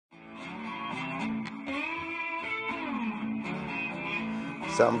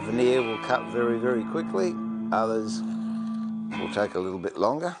Some veneer will cut very, very quickly, others will take a little bit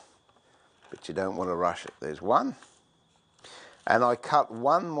longer, but you don't want to rush it. There's one. And I cut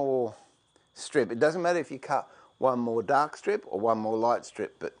one more strip. It doesn't matter if you cut one more dark strip or one more light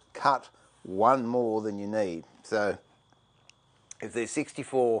strip, but cut one more than you need. So if there's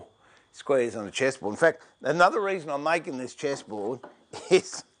 64 squares on a chessboard, in fact, another reason I'm making this chessboard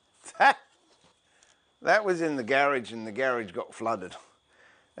is that was in the garage and the garage got flooded.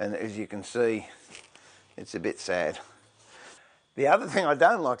 And as you can see, it's a bit sad. The other thing I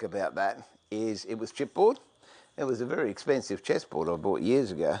don't like about that is it was chipboard. It was a very expensive chessboard I bought years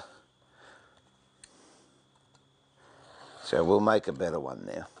ago. So we'll make a better one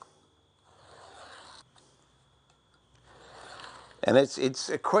now. And it's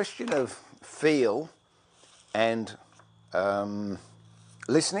a question of feel and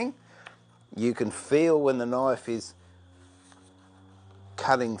listening. You can feel when the knife is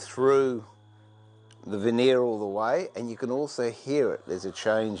cutting through the veneer all the way, and you can also hear it. There's a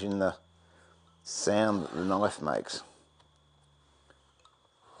change in the sound that the knife makes.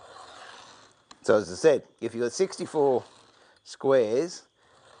 So as I said, if you've got 64 squares,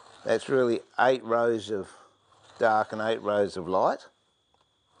 that's really 8 rows of dark and 8 rows of light.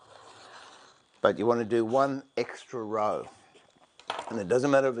 But you want to do one extra row. And it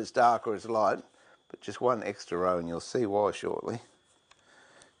doesn't matter if it's dark or it's light, but just one extra row, and you'll see why shortly.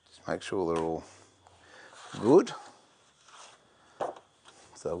 Just make sure they're all good.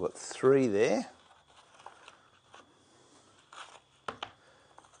 So I've got 3 there.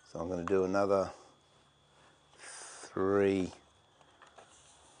 So I'm going to do another 3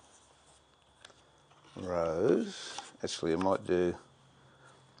 rows. Actually, I might do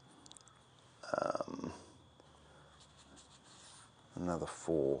another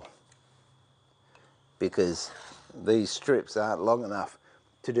 4, because these strips aren't long enough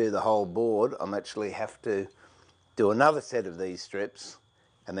to do the whole board. I'm actually have to do another set of these strips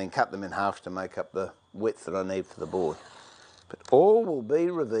and then cut them in half to make up the width that I need for the board. But all will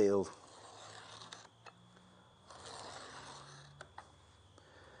be revealed.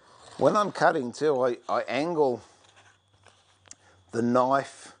 When I'm cutting too, I angle the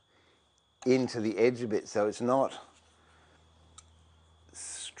knife into the edge a bit, so it's not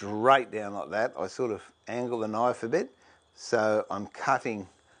straight down like that. I sort of angle the knife a bit, so I'm cutting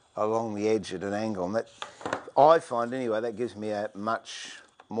along the edge at an angle. And that, I find anyway, that gives me a much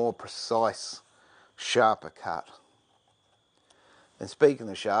more precise, sharper cut. And speaking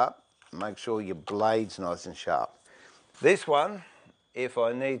of sharp, make sure your blade's nice and sharp. This one, if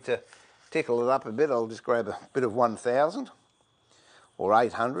I need to tickle it up a bit, I'll just grab a bit of 1000 or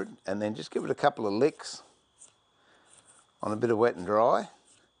 800 and then just give it a couple of licks on a bit of wet and dry,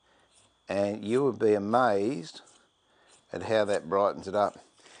 and you would be amazed at how that brightens it up.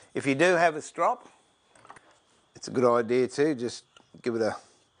 If you do have a strop, it's a good idea too, just give it a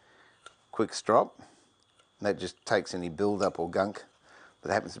quick strop. And that just takes any build-up or gunk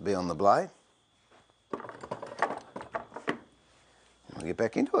that happens to be on the blade. I'll get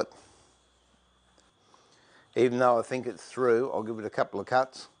back into it. Even though I think it's through, I'll give it a couple of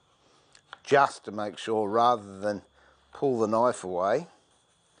cuts just to make sure, rather than pull the knife away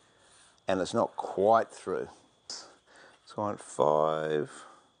and it's not quite through. So I want 5.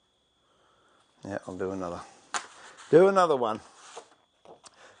 Yeah, I'll do another one.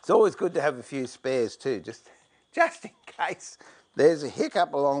 It's always good to have a few spares too, just in case there's a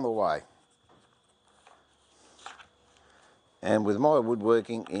hiccup along the way. And with my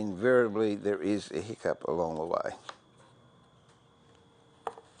woodworking, invariably there is a hiccup along the way.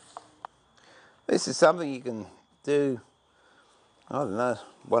 This is something you can do, I don't know,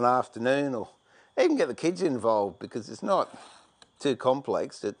 one afternoon, or even get the kids involved, because it's not too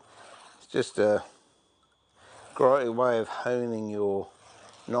complex. It's just a great way of honing your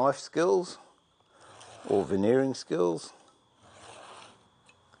knife skills or veneering skills.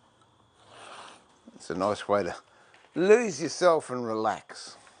 It's a nice way to lose yourself and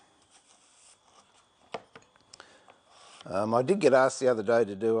relax. I did get asked the other day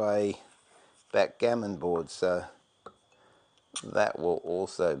to do a backgammon board, so that will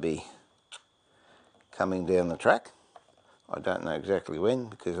also be coming down the track. I don't know exactly when,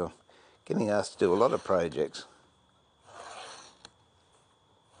 because I'm getting asked to do a lot of projects.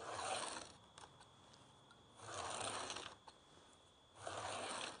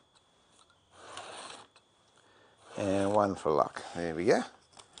 And one for luck. There we go.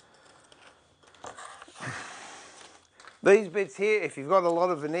 These bits here, if you've got a lot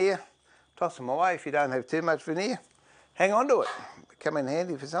of veneer, toss them away. If you don't have too much veneer, hang on to it. Come in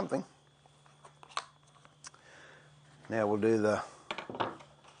handy for something. Now we'll do the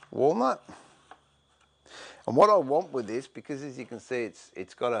walnut. And what I want with this, because as you can see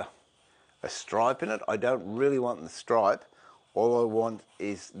it's got a stripe in it, I don't really want the stripe. All I want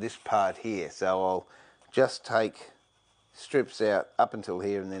is this part here. So I'll just take strips out up until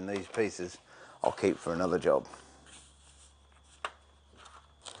here, and then these pieces I'll keep for another job.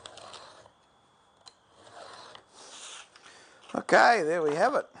 Okay, there we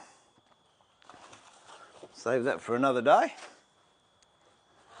have it. Save that for another day.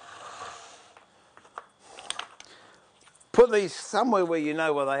 Put these somewhere where you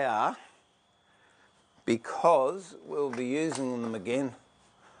know where they are, because we'll be using them again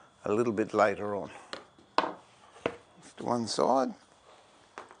a little bit later on. Just to one side.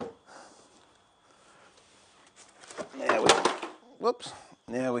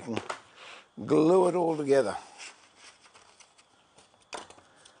 Now we can glue it all together.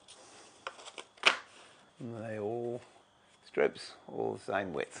 And they all, strips, all the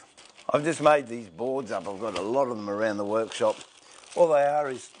same width. I've just made these boards up. I've got a lot of them around the workshop. All they are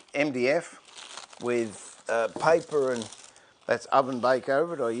is MDF with paper, and that's oven bake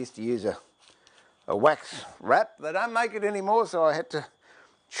over it. I used to use a wax wrap. They don't make it anymore, so I had to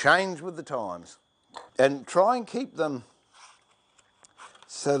change with the times. And try and keep them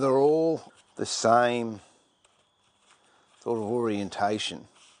so they're all the same sort of orientation.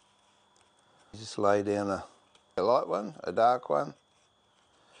 Just lay down a light one, a dark one,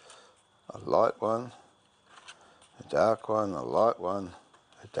 a light one, a dark one, a light one,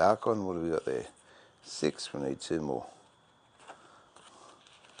 a dark one. What have we got there? 6, we need 2 more.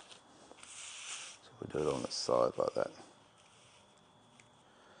 So we'll do it on the side like that.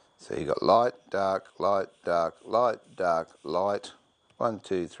 So you got light, dark, light, dark, light, dark, light. 1,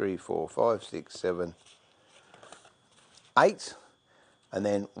 2, 3, 4, 5, 6, 7, 8, and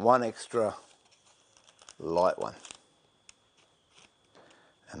then 1 extra light one.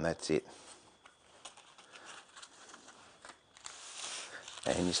 And that's it.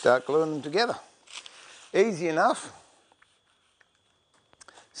 And you start gluing them together. Easy enough.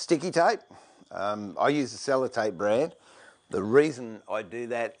 Sticky tape. I use the Sellotape brand. The reason I do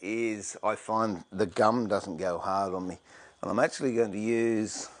that is I find the gum doesn't go hard on me. And I'm actually going to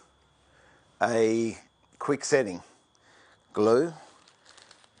use a quick setting glue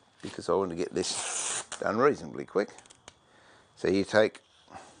because I want to get this done reasonably quick. So you take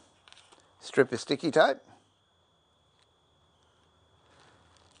a strip of sticky tape,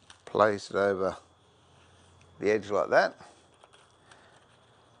 place it over the edge like that.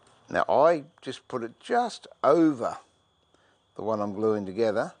 Now I just put it just over the one I'm gluing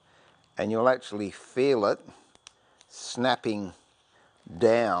together, and you'll actually feel it snapping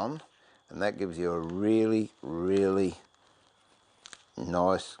down, and that gives you a really, really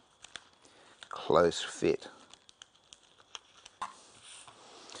nice close fit.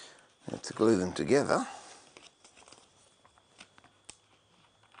 Now to glue them together,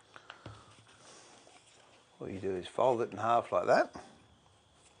 what you do is fold it in half like that,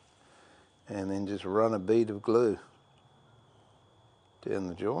 and then just run a bead of glue down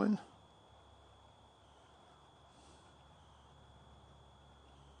the join.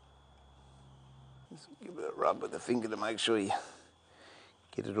 Just give it a rub with the finger to make sure you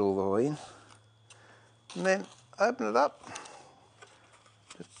get it all the way in. And then open it up,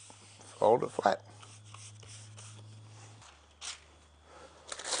 just fold it flat.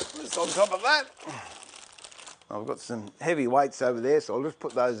 Just on top of that, I've got some heavy weights over there, so I'll just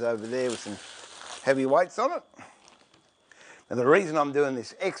put those over there with some heavy weights on it. Now the reason I'm doing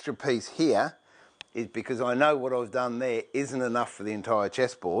this extra piece here is because I know what I've done there isn't enough for the entire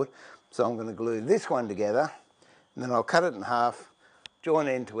chessboard, so I'm going to glue this one together, and then I'll cut it in half, join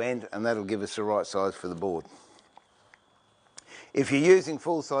end to end, and that'll give us the right size for the board. If you're using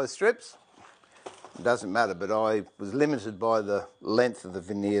full-size strips, it doesn't matter, but I was limited by the length of the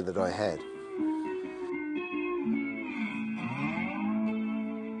veneer that I had.